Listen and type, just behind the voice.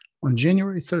On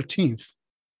January 13th,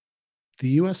 the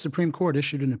U.S. Supreme Court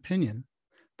issued an opinion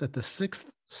that the Sixth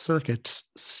Circuit's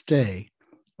stay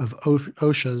of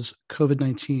OSHA's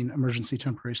COVID-19 emergency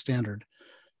temporary standard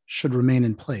should remain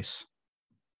in place.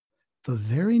 The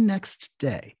very next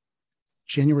day,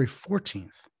 January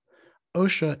 14th,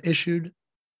 OSHA issued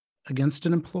against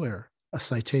an employer a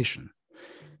citation.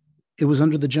 It was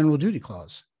under the General Duty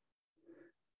Clause.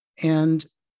 And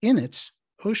in it,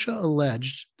 OSHA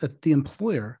alleged that the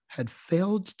employer had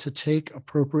failed to take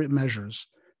appropriate measures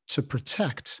to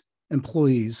protect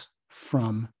employees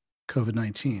from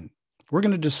COVID-19. We're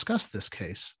going to discuss this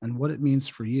case and what it means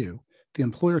for you, the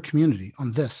employer community,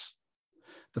 on this,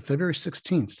 the February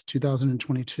 16th,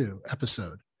 2022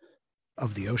 episode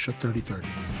of the OSHA 3030.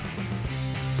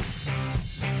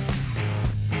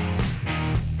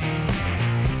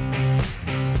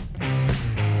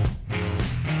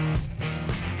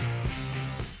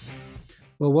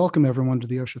 Well, welcome everyone to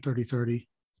the OSHA 3030.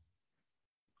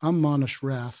 I'm Manish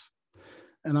Rath,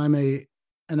 and I'm an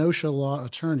OSHA law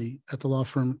attorney at the law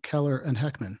firm Keller and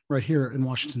Heckman, right here in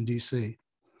Washington, D.C.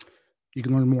 You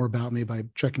can learn more about me by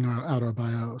checking out our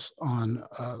bios on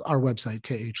our website,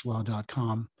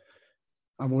 khlaw.com.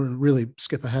 I want to really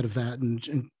skip ahead of that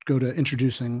and go to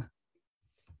introducing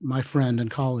my friend and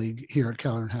colleague here at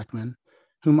Keller and Heckman,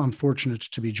 whom I'm fortunate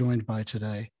to be joined by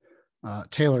today.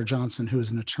 Taylor Johnson, who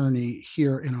is an attorney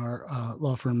here in our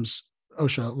law firm's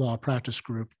OSHA Law Practice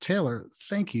Group. Taylor,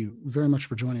 thank you very much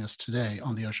for joining us today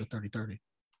on the OSHA 3030.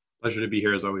 Pleasure to be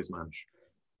here as always, Manj.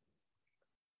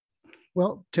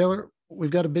 Well, Taylor,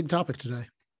 we've got a big topic today.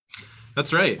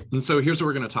 That's right. And so here's what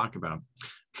we're going to talk about.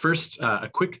 First, a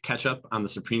quick catch up on the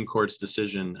Supreme Court's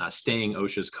decision staying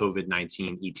OSHA's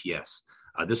COVID-19 ETS.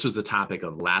 This was the topic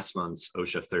of last month's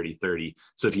OSHA 3030.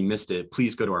 So if you missed it,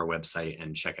 please go to our website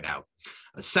and check it out.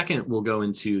 Second, we'll go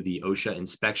into the OSHA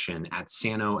inspection at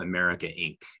Sano America,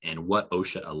 Inc. and what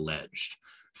OSHA alleged.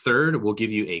 Third, we'll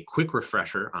give you a quick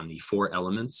refresher on the 4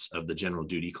 elements of the General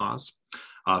Duty Clause.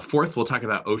 Fourth, we'll talk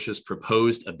about OSHA's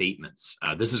proposed abatements.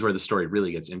 This is where the story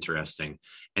really gets interesting.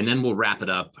 And then we'll wrap it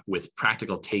up with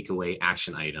practical takeaway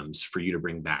action items for you to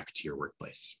bring back to your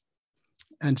workplace.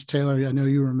 And Taylor, I know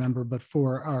you remember, but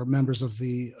for our members of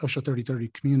the OSHA 3030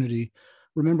 community,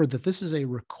 remember that this is a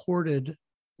recorded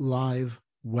live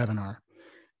webinar.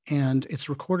 And it's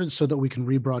recorded so that we can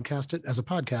rebroadcast it as a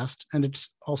podcast. And it's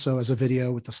also as a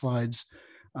video with the slides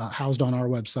housed on our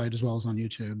website as well as on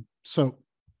YouTube. So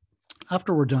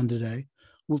after we're done today,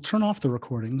 we'll turn off the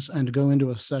recordings and go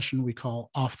into a session we call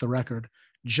Off the Record.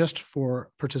 Just for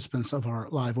participants of our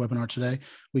live webinar today,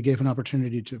 we gave an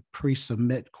opportunity to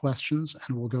pre-submit questions,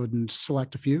 and we'll go ahead and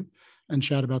select a few and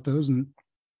chat about those. And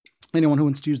anyone who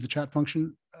wants to use the chat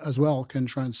function as well can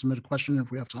try and submit a question. If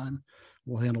we have time,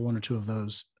 we'll handle 1 or 2 of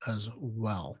those as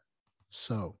well.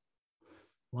 So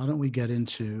why don't we get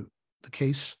into the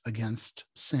case against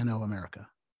Sano America?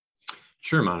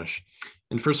 Sure, Manish.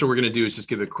 And first, what we're going to do is just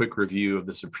give a quick review of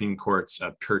the Supreme Court's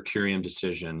per curiam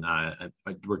decision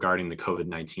regarding the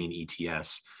COVID-19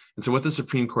 ETS. And so what the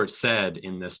Supreme Court said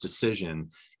in this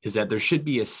decision is that there should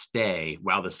be a stay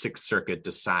while the Sixth Circuit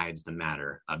decides the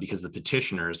matter because the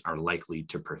petitioners are likely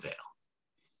to prevail.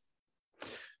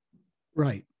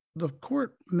 Right. The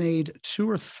court made 2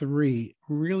 or 3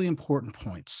 really important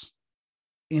points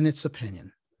in its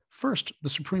opinion. First, the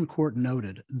Supreme Court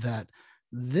noted that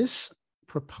this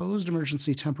proposed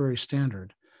emergency temporary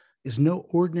standard is no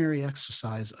ordinary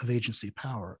exercise of agency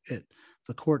power.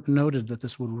 The court noted that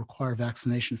this would require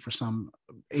vaccination for some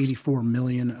 84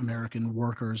 million American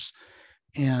workers.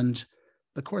 And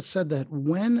the court said that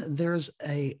when there's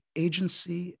an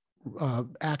agency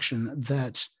action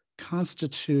that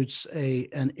constitutes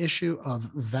an issue of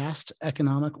vast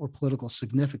economic or political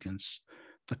significance,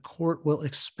 the court will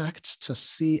expect to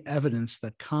see evidence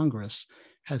that Congress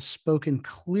has spoken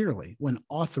clearly when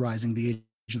authorizing the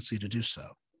agency to do so.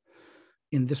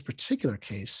 In this particular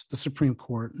case, the Supreme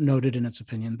Court noted in its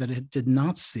opinion that it did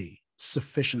not see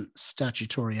sufficient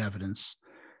statutory evidence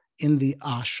in the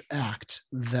OSH Act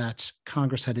that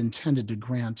Congress had intended to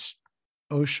grant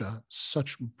OSHA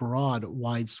such broad,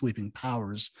 wide-sweeping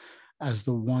powers as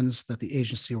the ones that the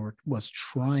agency was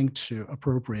trying to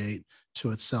appropriate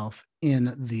to itself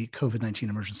in the COVID-19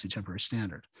 emergency temporary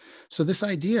standard. So this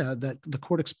idea that the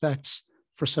court expects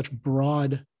for such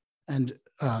broad and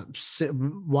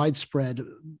widespread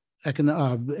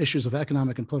issues of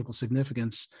economic and political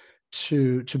significance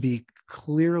to be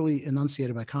clearly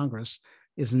enunciated by Congress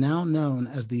is now known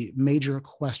as the major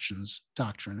questions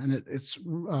doctrine. And it's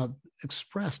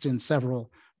expressed in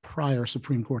several prior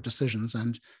Supreme Court decisions,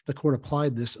 and the court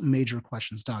applied this major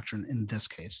questions doctrine in this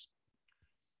case.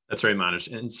 That's right, Manish.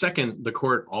 And second, the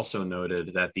court also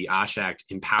noted that the OSHA Act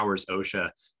empowers OSHA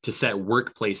to set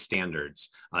workplace standards,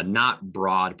 not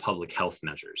broad public health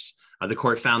measures. The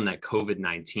court found that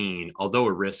COVID-19, although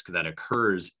a risk that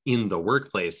occurs in the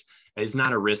workplace, is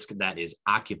not a risk that is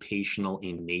occupational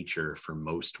in nature for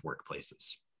most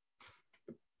workplaces.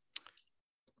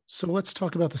 So let's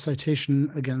talk about the citation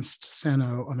against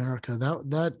Sano America.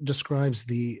 That describes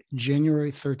the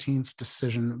January 13th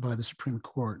decision by the Supreme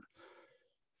Court.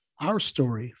 Our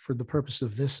story, for the purpose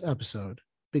of this episode,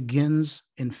 begins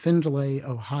in Fond du Lac,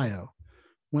 Ohio,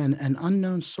 when an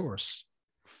unknown source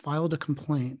filed a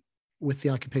complaint with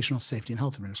the Occupational Safety and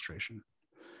Health Administration.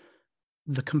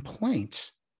 The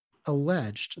complaint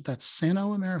alleged that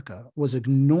Sano America was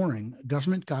ignoring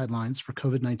government guidelines for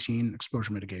COVID-19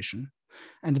 exposure mitigation,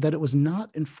 and that it was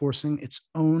not enforcing its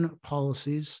own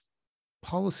policies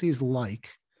like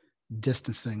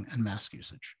distancing and mask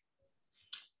usage.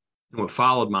 What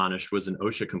followed, Manish, was an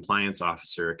OSHA compliance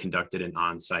officer conducted an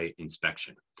on-site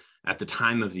inspection. At the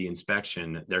time of the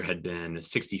inspection, there had been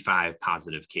 65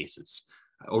 positive cases.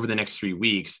 Over the next 3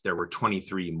 weeks, there were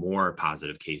 23 more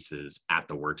positive cases at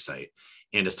the worksite.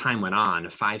 And as time went on,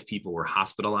 5 people were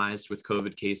hospitalized with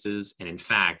COVID cases. And in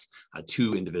fact,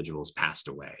 2 individuals passed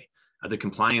away. The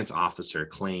compliance officer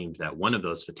claimed that one of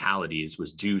those fatalities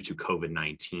was due to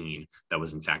COVID-19 that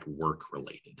was in fact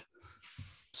work-related.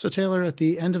 So Taylor, at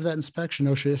the end of that inspection,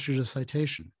 OSHA issued a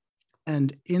citation.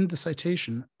 And in the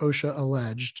citation, OSHA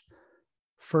alleged,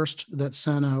 first, that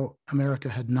Sano America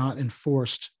had not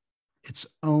enforced its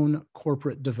own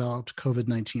corporate developed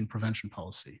COVID-19 prevention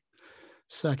policy.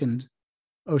 Second,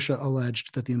 OSHA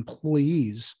alleged that the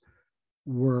employees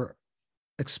were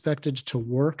expected to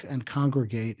work and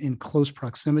congregate in close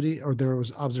proximity, or there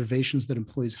was observations that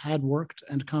employees had worked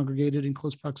and congregated in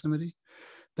close proximity,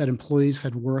 that employees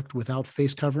had worked without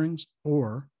face coverings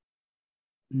or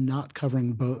not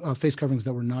covering both face coverings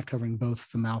that were not covering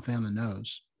both the mouth and the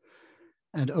nose.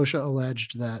 And OSHA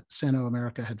alleged that Sano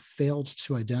America had failed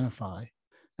to identify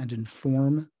and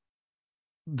inform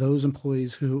those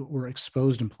employees who were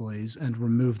exposed employees and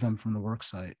remove them from the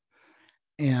worksite,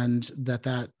 and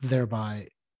that thereby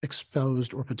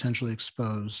exposed or potentially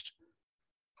exposed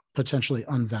potentially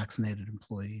unvaccinated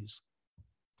employees.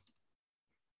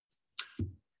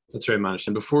 That's right, Manish.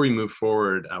 And before we move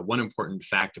forward, one important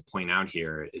fact to point out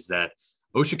here is that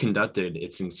OSHA conducted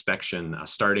its inspection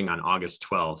starting on August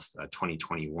 12th,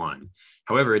 2021.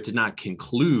 However, it did not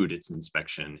conclude its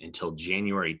inspection until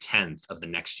January 10th of the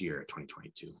next year,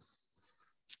 2022.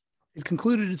 It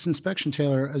concluded its inspection,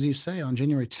 Taylor, as you say, on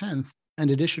January 10th,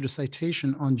 and it issued a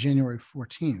citation on January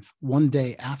 14th, one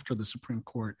day after the Supreme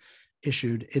Court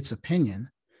issued its opinion,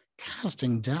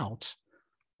 casting doubt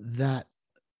that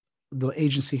the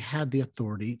agency had the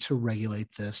authority to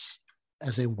regulate this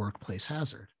as a workplace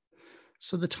hazard.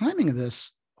 So the timing of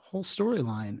this whole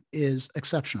storyline is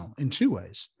exceptional in 2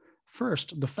 ways.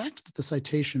 First, the fact that the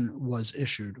citation was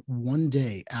issued one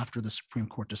day after the Supreme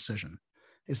Court decision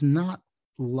is not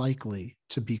likely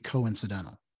to be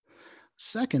coincidental.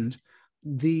 Second,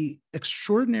 the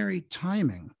extraordinary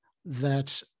timing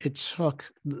that it took,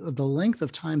 the length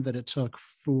of time that it took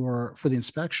for the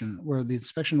inspection, where the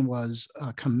inspection was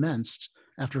commenced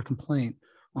after a complaint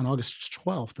on August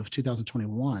 12th of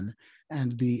 2021,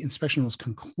 and the inspection was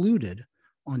concluded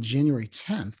on January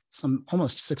 10th, some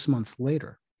almost 6 months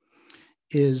later,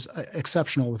 is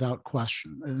exceptional without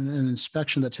question. An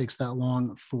inspection that takes that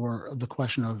long for the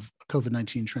question of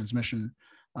COVID-19 transmission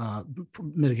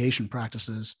mitigation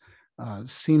practices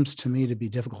seems to me to be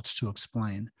difficult to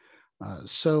explain.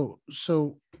 So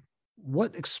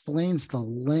what explains the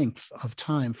length of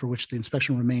time for which the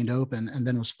inspection remained open and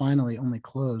then was finally only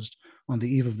closed on the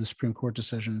eve of the Supreme Court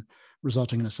decision,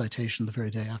 resulting in a citation the very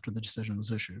day after the decision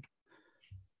was issued?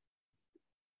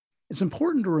 It's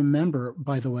important to remember,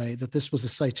 by the way, that this was a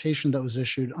citation that was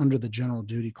issued under the General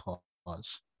Duty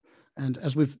Clause. And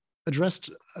as we've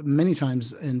addressed many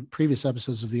times in previous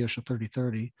episodes of the OSHA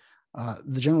 3030,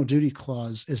 the General Duty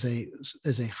Clause is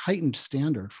a heightened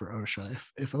standard for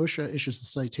OSHA. If OSHA issues a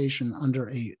citation under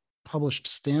a published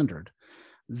standard,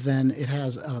 then it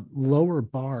has a lower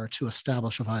bar to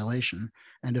establish a violation.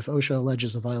 And if OSHA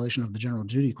alleges a violation of the General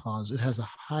Duty Clause, it has a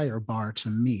higher bar to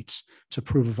meet to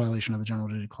prove a violation of the General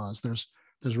Duty Clause. There's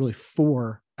really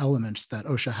 4 elements that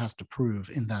OSHA has to prove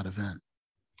in that event.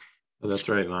 Well, that's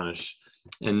right, Manish.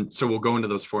 And so we'll go into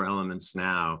those 4 elements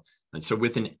now. And so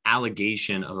with an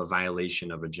allegation of a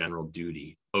violation of a general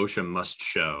duty, OSHA must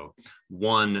show,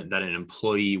 1, that an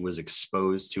employee was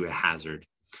exposed to a hazard,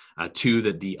 2,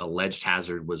 that the alleged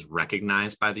hazard was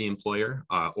recognized by the employer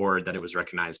or that it was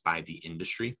recognized by the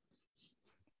industry,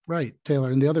 Right,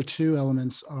 Taylor. And the other two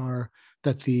elements are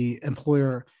that the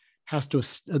employer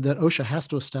that OSHA has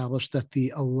to establish that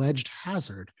the alleged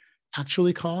hazard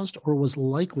actually caused or was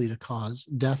likely to cause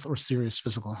death or serious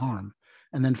physical harm.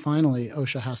 And then finally,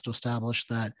 OSHA has to establish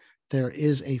that there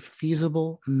is a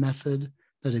feasible method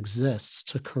that exists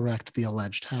to correct the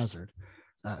alleged hazard.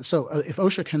 So if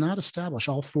OSHA cannot establish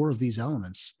all four of these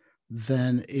elements,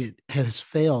 then it has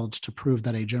failed to prove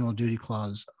that a general duty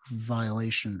clause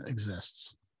violation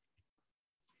exists.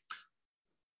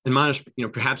 And Manish,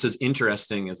 perhaps as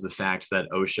interesting as the fact that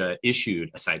OSHA issued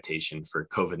a citation for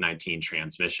COVID-19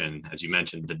 transmission, as you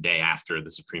mentioned, the day after the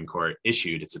Supreme Court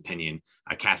issued its opinion,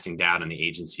 casting doubt on the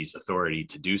agency's authority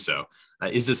to do so,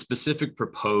 is a specific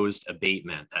proposed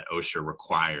abatement that OSHA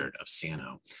required of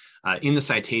SANO. In the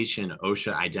citation,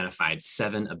 OSHA identified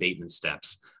 7 abatement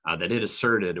steps that it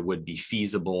asserted would be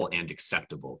feasible and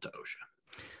acceptable to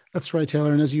OSHA. That's right,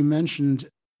 Taylor. And as you mentioned,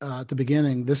 at the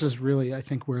beginning, this is really, I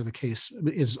think, where the case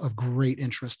is of great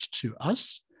interest to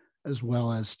us, as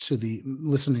well as to the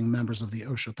listening members of the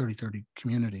OSHA 3030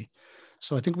 community.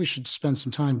 So I think we should spend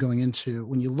some time going into,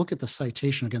 when you look at the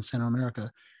citation against SANO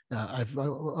America, I've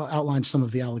outlined some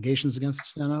of the allegations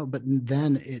against SANO, but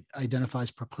then it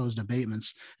identifies proposed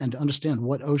abatements. And to understand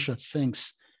what OSHA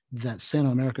thinks that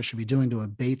SANO America should be doing to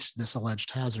abate this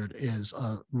alleged hazard is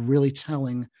a really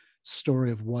telling story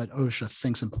of what OSHA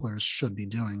thinks employers should be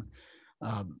doing.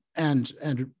 And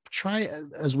try,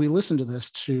 as we listen to this,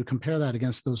 to compare that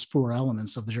against those 4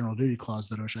 elements of the general duty clause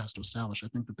that OSHA has to establish. I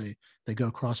think that they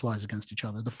go crosswise against each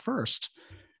other. The first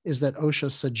is that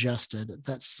OSHA suggested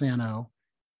that SANO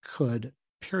could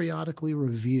periodically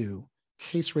review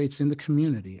case rates in the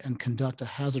community and conduct a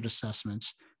hazard assessment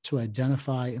to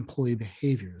identify employee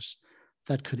behaviors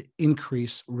that could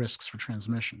increase risks for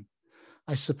transmission.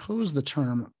 I suppose the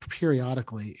term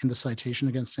periodically in the citation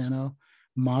against SANO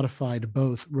modified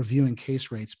both reviewing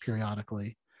case rates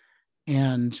periodically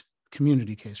and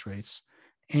community case rates,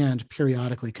 and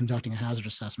periodically conducting a hazard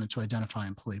assessment to identify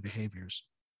employee behaviors.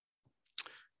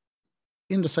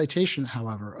 In the citation,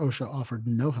 however, OSHA offered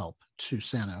no help to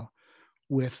SANO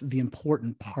with the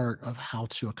important part of how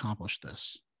to accomplish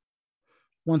this.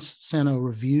 Once SANO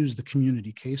reviews the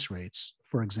community case rates,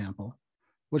 for example,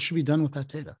 what should be done with that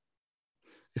data?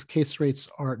 If case rates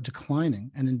are declining,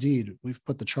 and indeed, we've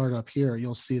put the chart up here,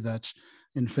 you'll see that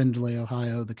in Findlay,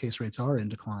 Ohio, the case rates are in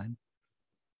decline.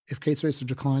 If case rates are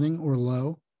declining or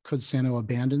low, could SANO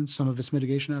abandon some of its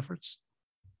mitigation efforts?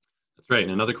 That's right.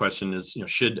 And another question is,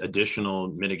 should additional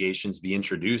mitigations be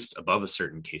introduced above a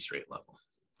certain case rate level?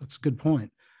 That's a good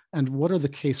point. And what are the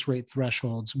case rate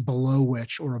thresholds below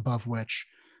which or above which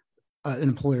an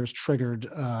employer is triggered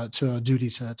to a duty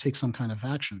to take some kind of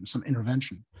action, some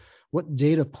intervention? What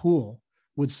data pool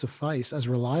would suffice as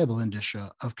reliable indicia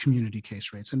of community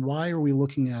case rates? And why are we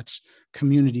looking at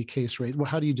community case rate? Well,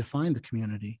 how do you define the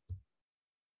community?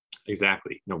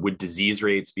 Exactly. Would disease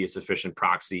rates be a sufficient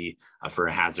proxy for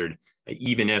a hazard,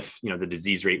 even if the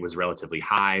disease rate was relatively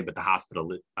high, but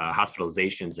the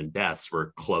hospitalizations and deaths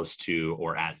were close to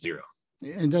or at 0?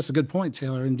 And that's a good point,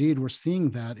 Taylor. Indeed, we're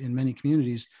seeing that in many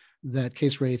communities, that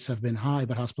case rates have been high,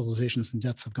 but hospitalizations and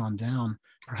deaths have gone down,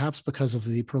 perhaps because of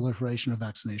the proliferation of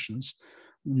vaccinations.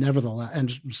 Nevertheless,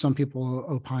 and some people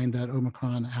opine that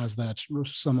Omicron has that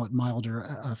somewhat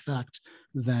milder effect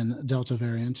than Delta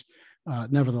variant.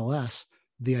 Nevertheless,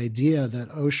 the idea that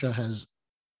OSHA has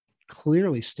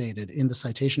clearly stated in the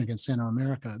citation against SANO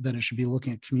America that it should be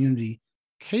looking at community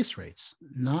case rates,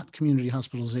 not community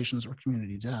hospitalizations or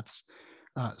community deaths,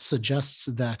 suggests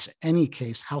that any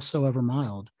case, howsoever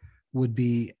mild, would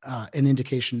be an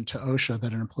indication to OSHA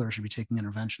that an employer should be taking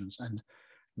interventions. And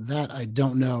that, I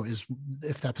don't know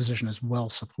if that position is well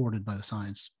supported by the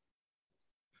science.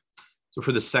 So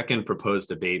for the second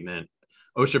proposed abatement,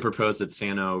 OSHA proposed that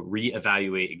SANO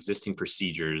reevaluate existing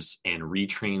procedures and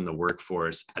retrain the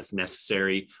workforce as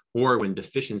necessary or when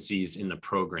deficiencies in the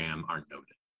program are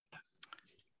noted.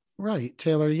 Right,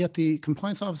 Taylor, yet the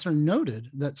compliance officer noted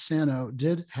that SANO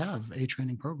did have a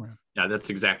training program. Yeah,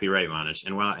 that's exactly right, Manish.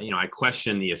 And while I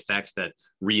question the effect that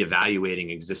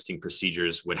reevaluating existing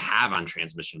procedures would have on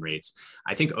transmission rates,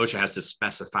 I think OSHA has to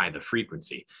specify the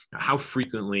frequency. How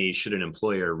frequently should an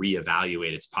employer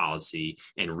reevaluate its policy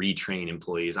and retrain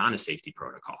employees on a safety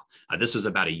protocol? This was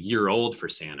about a year old for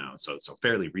SANO, so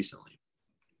fairly recently.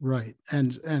 Right.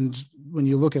 And when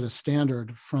you look at a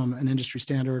standard from an industry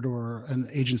standard or an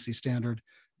agency standard,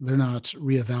 they're not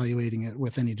reevaluating it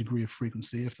with any degree of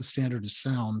frequency. If the standard is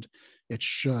sound, it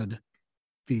should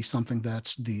be something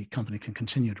that the company can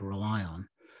continue to rely on.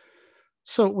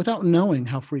 So, without knowing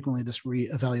how frequently this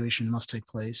reevaluation must take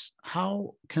place,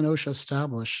 how can OSHA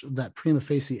establish that prima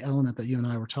facie element that you and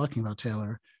I were talking about,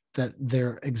 Taylor, that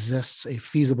there exists a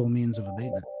feasible means of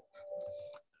abatement?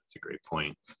 That's a great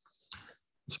point.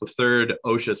 So third,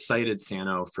 OSHA cited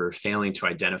Sano for failing to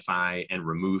identify and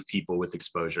remove people with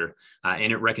exposure,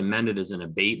 and it recommended as an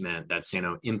abatement that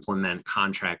Sano implement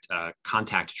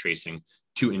contact tracing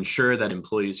to ensure that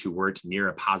employees who worked near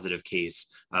a positive case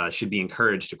should be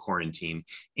encouraged to quarantine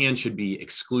and should be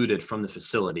excluded from the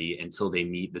facility until they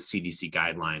meet the CDC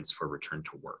guidelines for return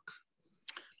to work.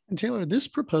 And Taylor, this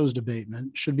proposed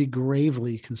abatement should be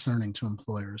gravely concerning to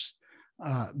employers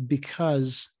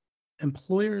because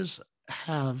employers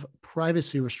have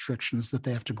privacy restrictions that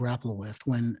they have to grapple with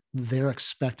when they're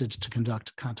expected to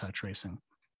conduct contact tracing.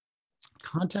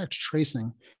 Contact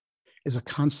tracing is a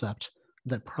concept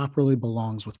that properly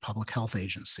belongs with public health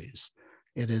agencies.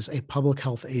 It is a public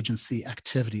health agency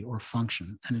activity or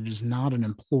function, and it is not an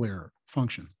employer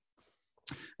function.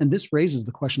 And this raises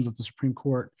the question that the Supreme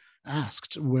Court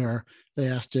asked, where they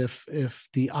asked if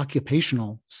the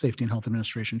Occupational Safety and Health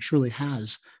Administration truly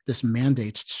has this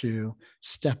mandate to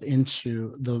step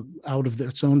into out of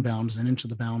its own bounds and into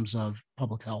the bounds of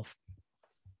public health.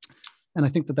 And I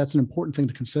think that that's an important thing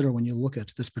to consider when you look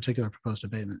at this particular proposed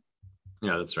abatement.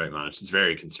 Yeah, that's right, Manoj. It's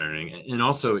very concerning. And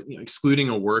also, excluding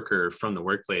a worker from the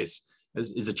workplace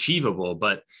is achievable,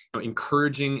 but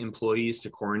encouraging employees to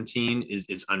quarantine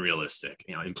is unrealistic.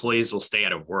 Employees will stay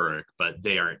out of work, but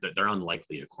they're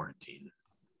unlikely to quarantine.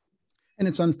 And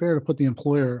it's unfair to put the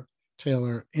employer,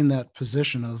 Taylor, in that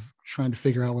position of trying to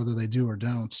figure out whether they do or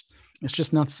don't. It's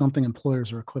just not something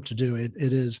employers are equipped to do. It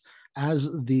is,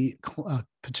 as the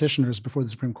petitioners before the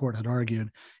Supreme Court had argued,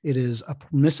 it is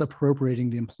misappropriating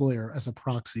the employer as a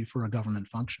proxy for a government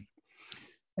function.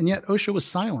 And yet OSHA was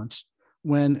silent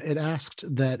when it asked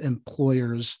that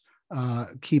employers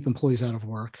keep employees out of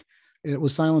work. It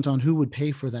was silent on who would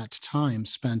pay for that time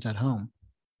spent at home.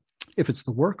 If it's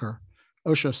the worker,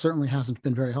 OSHA certainly hasn't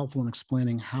been very helpful in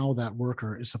explaining how that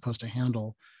worker is supposed to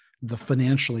handle the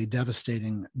financially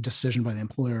devastating decision by the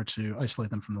employer to isolate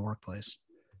them from the workplace.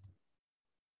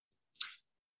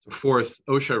 Fourth,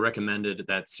 OSHA recommended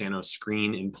that Sano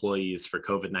screen employees for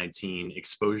COVID-19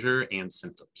 exposure and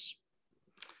symptoms.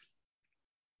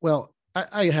 Well,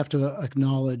 I have to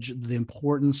acknowledge the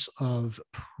importance of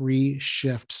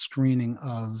pre-shift screening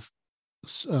of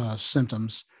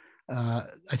symptoms.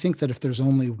 I think that if there's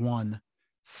only one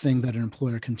thing that an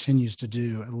employer continues to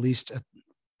do, at least at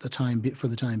the time for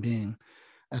the time being,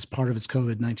 as part of its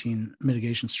COVID-19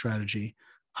 mitigation strategy,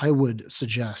 I would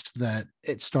suggest that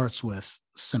it starts with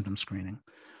symptom screening.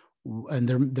 And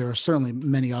there are certainly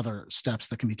many other steps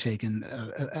that can be taken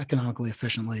economically,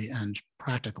 efficiently, and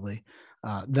practically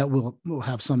that will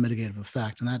have some mitigative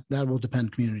effect. And that will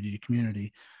depend community to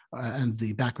community and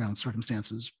the background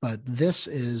circumstances. But this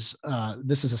is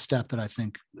a step that I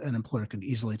think an employer could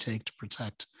easily take to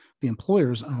protect the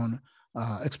employer's own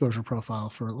exposure profile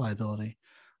for liability.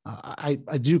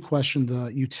 I do question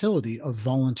the utility of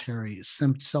voluntary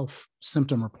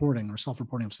self-symptom reporting or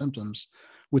self-reporting of symptoms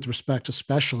with respect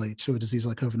especially to a disease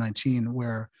like COVID-19,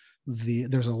 where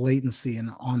there's a latency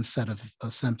and onset of a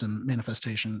symptom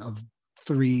manifestation of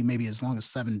 3, maybe as long as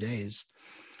 7 days.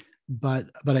 But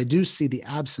I do see the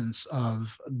absence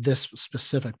of this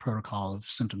specific protocol of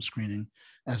symptom screening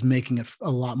as making it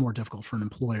a lot more difficult for an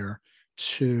employer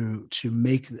to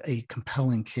make a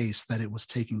compelling case that it was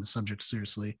taking the subject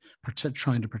seriously,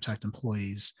 trying to protect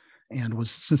employees, and was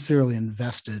sincerely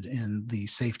invested in the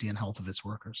safety and health of its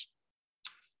workers.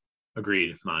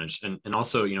 Agreed, Manoj. And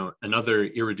also, another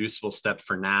irreducible step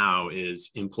for now is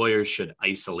employers should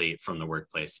isolate from the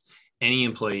workplace any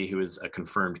employee who is a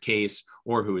confirmed case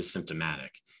or who is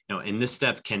symptomatic. And this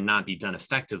step cannot be done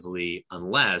effectively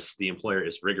unless the employer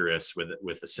is rigorous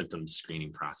with the symptom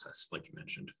screening process, like you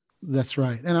mentioned. That's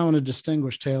right. And I want to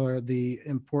distinguish, Taylor, the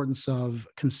importance of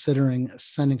considering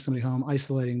sending somebody home,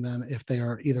 isolating them if they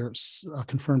are either a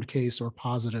confirmed case or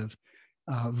positive,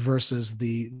 versus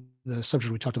the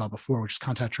subject we talked about before, which is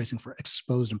contact tracing for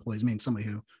exposed employees, meaning somebody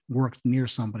who worked near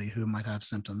somebody who might have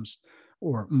symptoms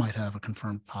or might have a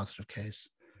confirmed positive case.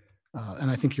 And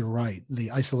I think you're right.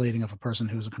 The isolating of a person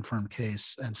who is a confirmed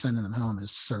case and sending them home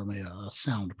is certainly a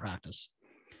sound practice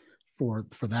for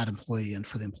that employee and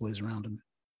for the employees around him.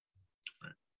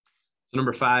 Right. So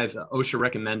number 5, OSHA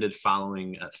recommended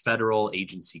following federal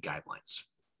agency guidelines.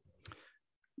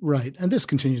 Right. And this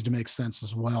continues to make sense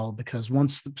as well, because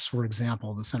once, for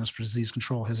example, the Centers for Disease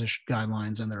Control has issued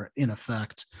guidelines and they're in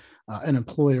effect, an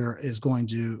employer is going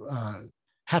to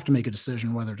have to make a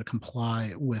decision whether to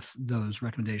comply with those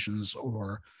recommendations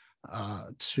or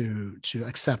to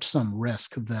accept some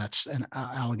risk that an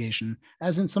allegation,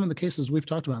 as in some of the cases we've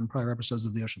talked about in prior episodes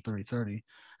of the OSHA 3030,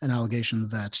 an allegation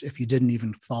that if you didn't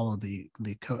even follow the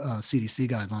CDC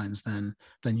guidelines,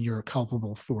 then you're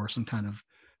culpable for some kind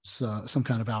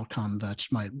of outcome that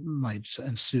might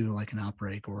ensue, like an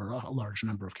outbreak or a large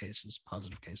number of cases,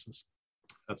 positive cases.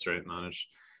 That's right, Manish.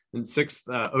 And sixth,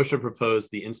 OSHA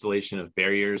proposed the installation of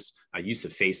barriers, use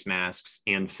of face masks,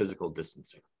 and physical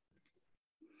distancing.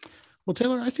 Well,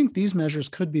 Taylor, I think these measures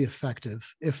could be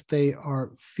effective if they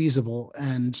are feasible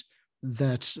and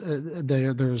that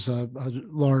there's a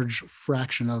large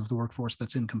fraction of the workforce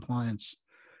that's in compliance.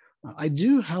 I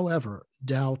do, however,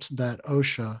 doubt that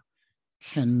OSHA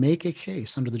can make a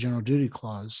case under the General Duty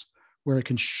Clause where it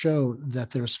can show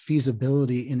that there's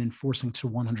feasibility in enforcing to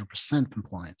 100%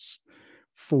 compliance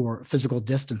for physical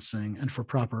distancing and for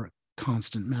proper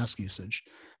constant mask usage.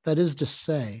 That is to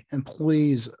say,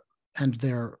 employees and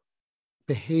their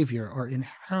behavior are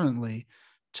inherently,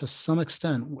 to some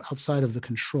extent, outside of the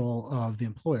control of the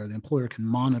employer. The employer can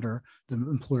monitor, the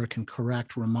employer can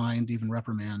correct, remind, even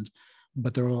reprimand,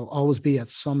 but there will always be at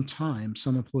some time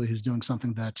some employee who's doing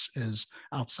something that is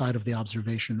outside of the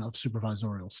observation of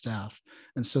supervisorial staff.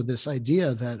 And so this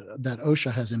idea that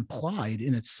OSHA has implied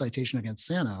in its citation against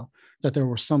Sano that there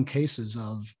were some cases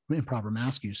of improper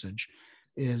mask usage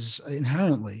is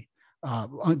inherently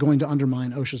going to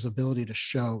undermine OSHA's ability to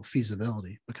show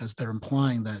feasibility, because they're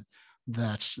implying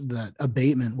that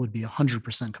abatement would be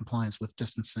 100% compliance with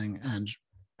distancing and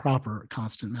proper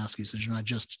constant mask usage. And I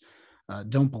just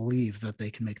don't believe that they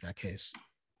can make that case.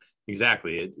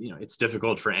 Exactly. It's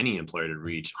difficult for any employer to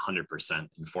reach 100%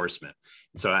 enforcement.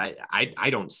 So I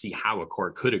don't see how a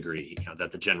court could agree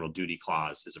that the General Duty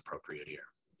Clause is appropriate here.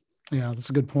 Yeah, that's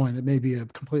a good point. It may be a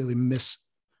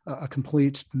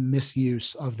complete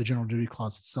misuse of the General Duty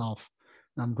Clause itself.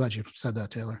 I'm glad you said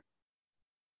that, Taylor.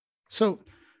 So,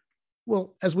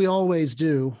 well, as we always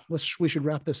do, we should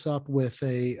wrap this up with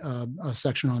a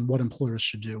section on what employers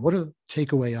should do. What are the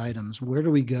takeaway items? Where do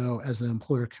we go as the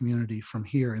employer community from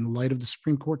here in light of the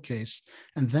Supreme Court case?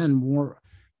 And then more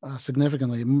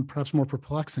significantly, perhaps more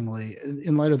perplexingly,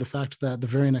 in light of the fact that the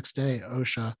very next day,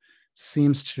 OSHA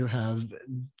seems to have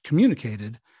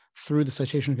communicated through the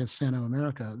citation against Sano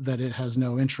America that it has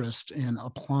no interest in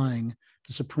applying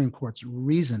the Supreme Court's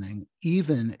reasoning,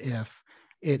 even if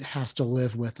it has to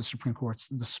live with the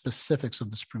specifics of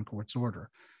the Supreme Court's order,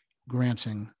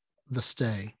 granting the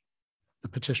stay the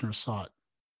petitioner sought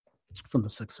from the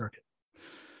Sixth Circuit.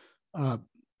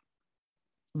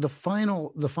 The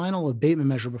final abatement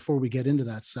measure before we get into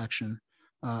that section,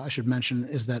 I should mention,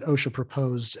 is that OSHA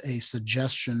proposed a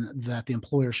suggestion that the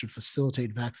employer should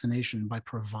facilitate vaccination by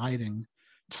providing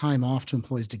time off to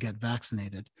employees to get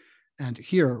vaccinated. And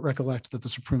here, recollect that the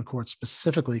Supreme Court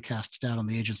specifically cast doubt on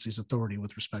the agency's authority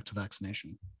with respect to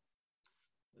vaccination.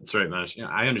 That's right, Manish.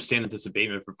 I understand that this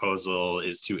abatement proposal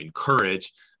is to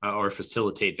encourage or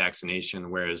facilitate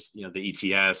vaccination, whereas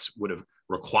the ETS would have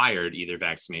required either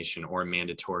vaccination or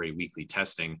mandatory weekly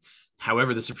testing.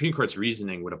 However, the Supreme Court's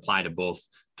reasoning would apply to both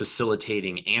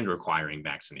facilitating and requiring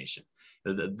vaccination.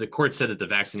 The court said that the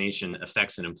vaccination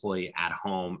affects an employee at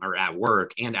home or at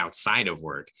work and outside of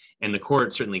work. And the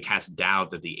court certainly cast doubt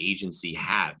that the agency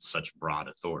had such broad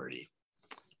authority.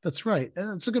 That's right.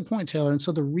 That's a good point, Taylor. And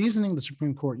so the reasoning the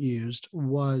Supreme Court used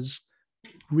was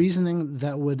reasoning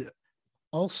that would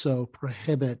also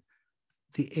prohibit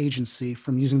the agency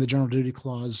from using the General Duty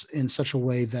Clause in such a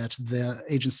way that the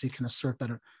agency can assert that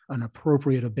an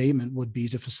appropriate abatement would be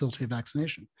to facilitate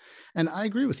vaccination. And I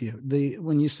agree with you.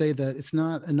 When you say that it's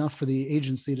not enough for the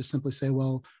agency to simply say,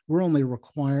 well, we're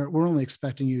only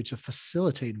expecting you to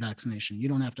facilitate vaccination. You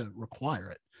don't have to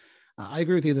require it. I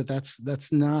agree with you that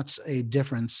that's not a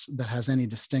difference that has any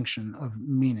distinction of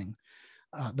meaning.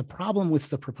 The problem with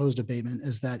the proposed abatement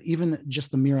is that even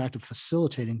just the mere act of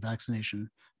facilitating vaccination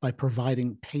by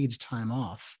providing paid time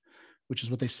off, which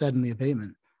is what they said in the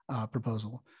abatement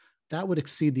proposal, that would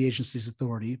exceed the agency's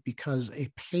authority, because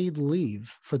a paid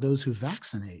leave for those who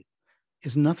vaccinate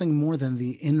is nothing more than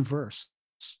the inverse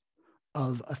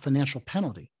of a financial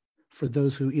penalty for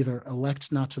those who either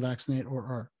elect not to vaccinate or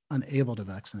are unable to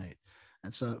vaccinate.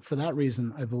 And so for that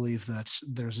reason, I believe that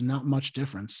there's not much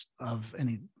difference of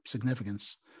any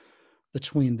significance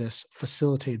between this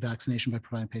facilitate vaccination by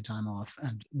providing paid time off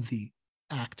and the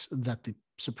act that the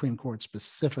Supreme Court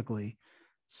specifically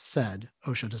said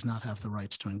OSHA does not have the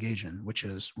right to engage in, which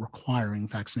is requiring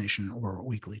vaccination or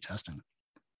weekly testing.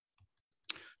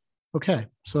 Okay,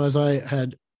 so as I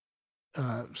had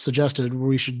suggested,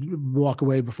 we should walk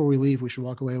away, before we leave, we should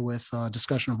walk away with a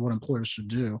discussion of what employers should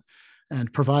do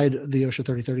and provide the OSHA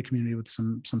 3030 community with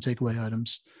some takeaway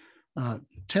items.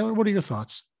 Taylor, what are your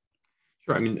thoughts?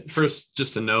 Sure. I mean, first,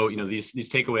 just to note, these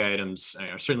takeaway items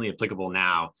are certainly applicable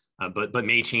now, but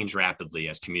may change rapidly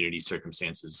as community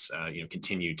circumstances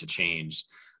continue to change.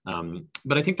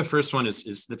 But I think the first one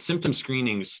is that symptom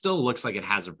screening still looks like it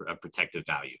has a protective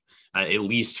value, at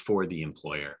least for the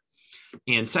employer.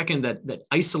 And second, that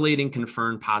isolating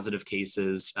confirmed positive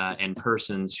cases and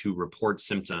persons who report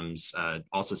symptoms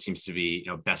also seems to be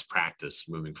best practice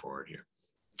moving forward here.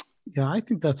 Yeah, I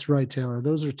think that's right, Taylor.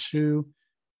 Those are two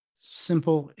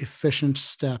simple, efficient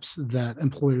steps that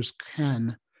employers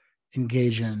can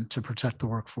engage in to protect the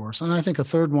workforce. And I think a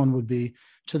third one would be,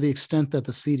 to the extent that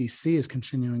the CDC is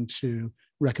continuing to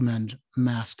recommend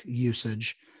mask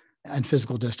usage and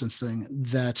physical distancing,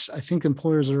 that I think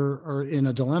employers are in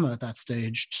a dilemma at that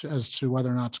stage as to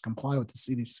whether or not to comply with the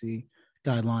CDC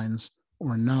guidelines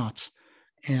or not,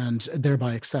 and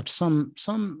thereby accept some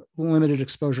limited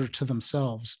exposure to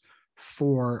themselves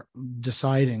for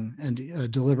deciding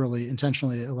and deliberately,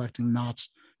 intentionally electing not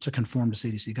to conform to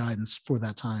CDC guidance for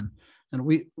that time. And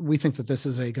we think that this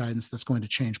is a guidance that's going to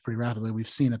change pretty rapidly. We've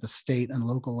seen at the state and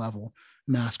local level,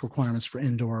 mask requirements for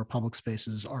indoor public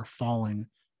spaces are falling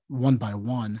one by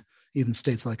one. Even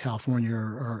states like California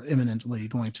are imminently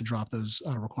going to drop those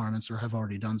requirements or have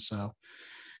already done so.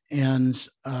 And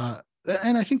I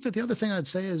think that the other thing I'd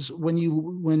say is when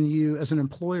you as an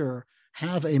employer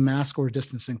have a mask or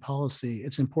distancing policy,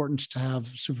 it's important to have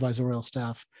supervisorial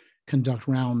staff conduct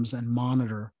rounds and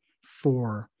monitor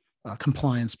for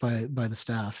compliance by the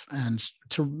staff, and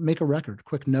to make a record,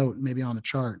 quick note, maybe on a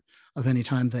chart, of any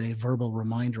time that a verbal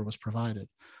reminder was provided.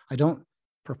 I don't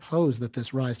propose that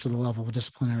this rise to the level of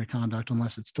disciplinary conduct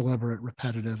unless it's deliberate,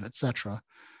 repetitive, etc.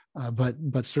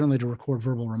 But certainly to record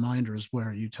verbal reminders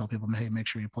where you tell people, hey, make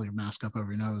sure you pull your mask up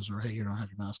over your nose, or hey, you don't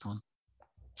have your mask on.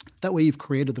 That way you've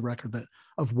created the record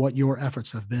of what your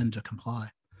efforts have been to comply.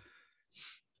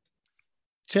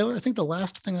 Taylor, I think the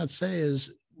last thing I'd say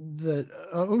is that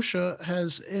OSHA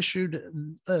has issued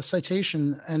a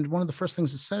citation, and one of the first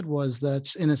things it said was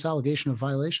that in its allegation of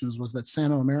violations was that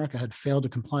Sano America had failed to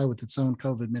comply with its own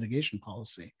COVID mitigation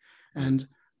policy. And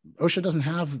OSHA doesn't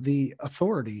have the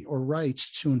authority or right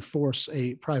to enforce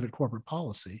a private corporate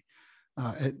policy.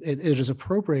 It is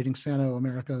appropriating Sano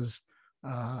America's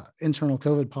internal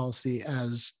COVID policy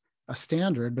as a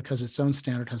standard because its own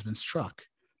standard has been struck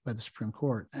by the Supreme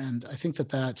Court. And I think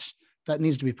that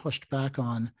needs to be pushed back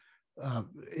on.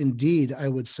 Indeed, I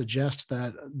would suggest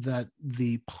that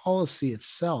the policy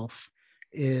itself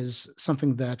is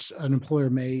something that an employer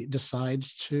may decide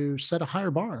to set a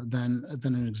higher bar than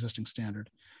an existing standard.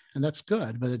 And that's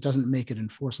good, but it doesn't make it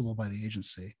enforceable by the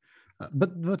agency.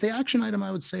 But the action item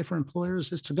I would say for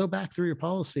employers is to go back through your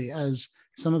policy as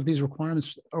some of these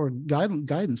requirements or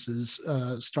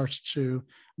guidances starts to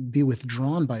be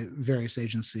withdrawn by various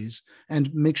agencies,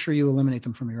 and make sure you eliminate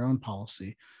them from your own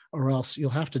policy, or else you'll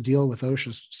have to deal with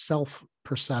OSHA's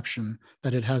self-perception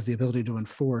that it has the ability to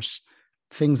enforce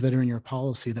things that are in your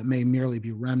policy that may merely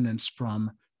be remnants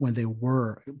from when they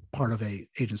were part of a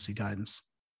agency guidance.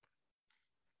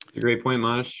 It's a great point,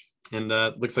 Manish. And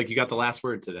looks like you got the last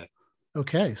word today.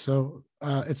 Okay, so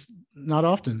it's not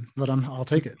often, but I'll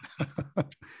take it.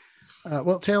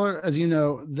 Well, Taylor, as you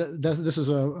know, this is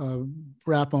a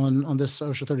wrap on this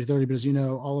OSHA 3030, but as you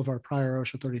know, all of our prior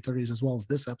OSHA 3030s, as well as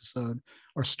this episode,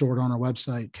 are stored on our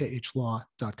website,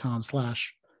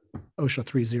 khlaw.com/OSHA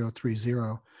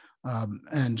 3030.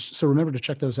 And so remember to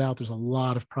check those out. There's a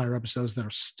lot of prior episodes that are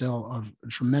still of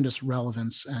tremendous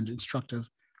relevance and instructive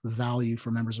value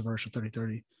for members of our OSHA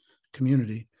 3030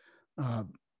 community.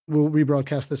 We'll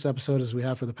rebroadcast this episode, as we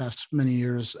have for the past many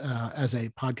years, as a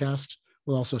podcast.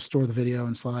 We'll also store the video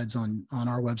and slides on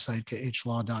our website,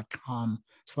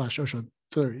 khlaw.com/OSHA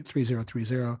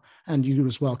 3030. And you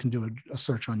as well can do a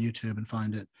search on YouTube and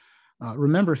find it.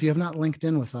 Remember, if you have not linked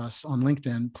in with us on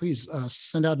LinkedIn, please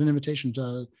send out an invitation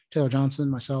to Taylor Johnson,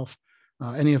 myself,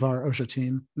 any of our OSHA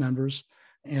team members.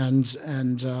 And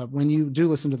when you do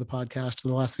listen to the podcast,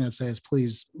 the last thing I'd say is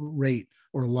please rate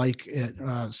or like it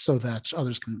so that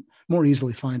others can more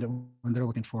easily find it when they're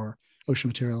looking for OSHA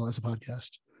material as a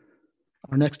podcast.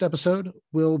 Our next episode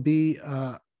will be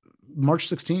March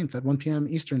 16th at 1 p.m.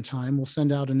 Eastern time. We'll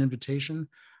send out an invitation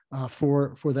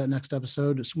for that next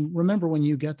episode. So remember, when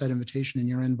you get that invitation in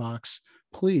your inbox,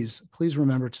 please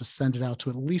remember to send it out to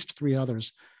at least 3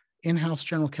 others: in-house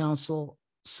general counsel,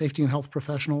 safety and health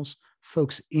professionals,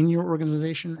 folks in your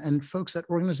organization, and folks at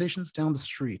organizations down the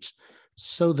street,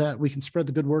 so that we can spread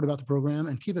the good word about the program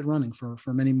and keep it running for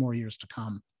many more years to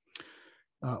come.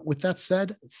 With that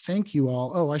said, thank you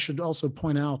all. Oh, I should also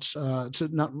point out to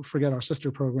not forget our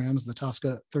sister programs, the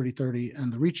TSCA 3030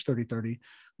 and the REACH 3030,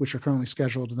 which are currently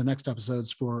scheduled. The next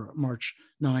episodes for March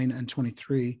 9 and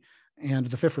 23, and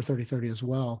the FIFRA 3030 as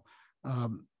well.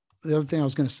 The other thing I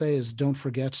was going to say is don't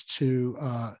forget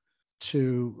to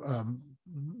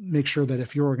make sure that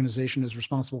if your organization is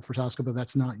responsible for TSCA, but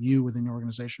that's not you within your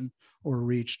organization or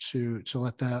REACH, to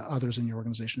let the others in your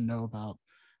organization know about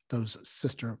those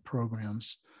sister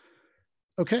programs.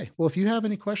 Okay, well, if you have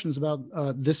any questions about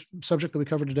this subject that we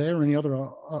covered today or any other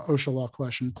OSHA law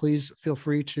question, please feel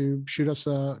free to shoot us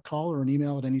a call or an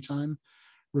email at any time.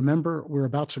 Remember, we're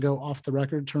about to go off the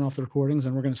record, turn off the recordings,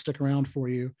 and we're going to stick around for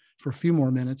you for a few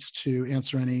more minutes to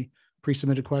answer any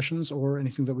pre-submitted questions or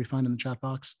anything that we find in the chat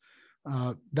box.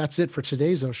 That's it for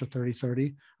today's OSHA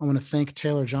 3030. I want to thank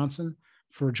Taylor Johnson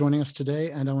for joining us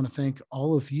today, and I want to thank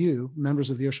all of you, members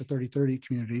of the OSHA 3030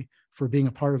 community, for being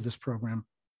a part of this program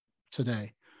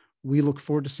today. We look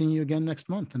forward to seeing you again next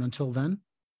month, and until then,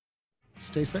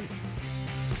 stay safe.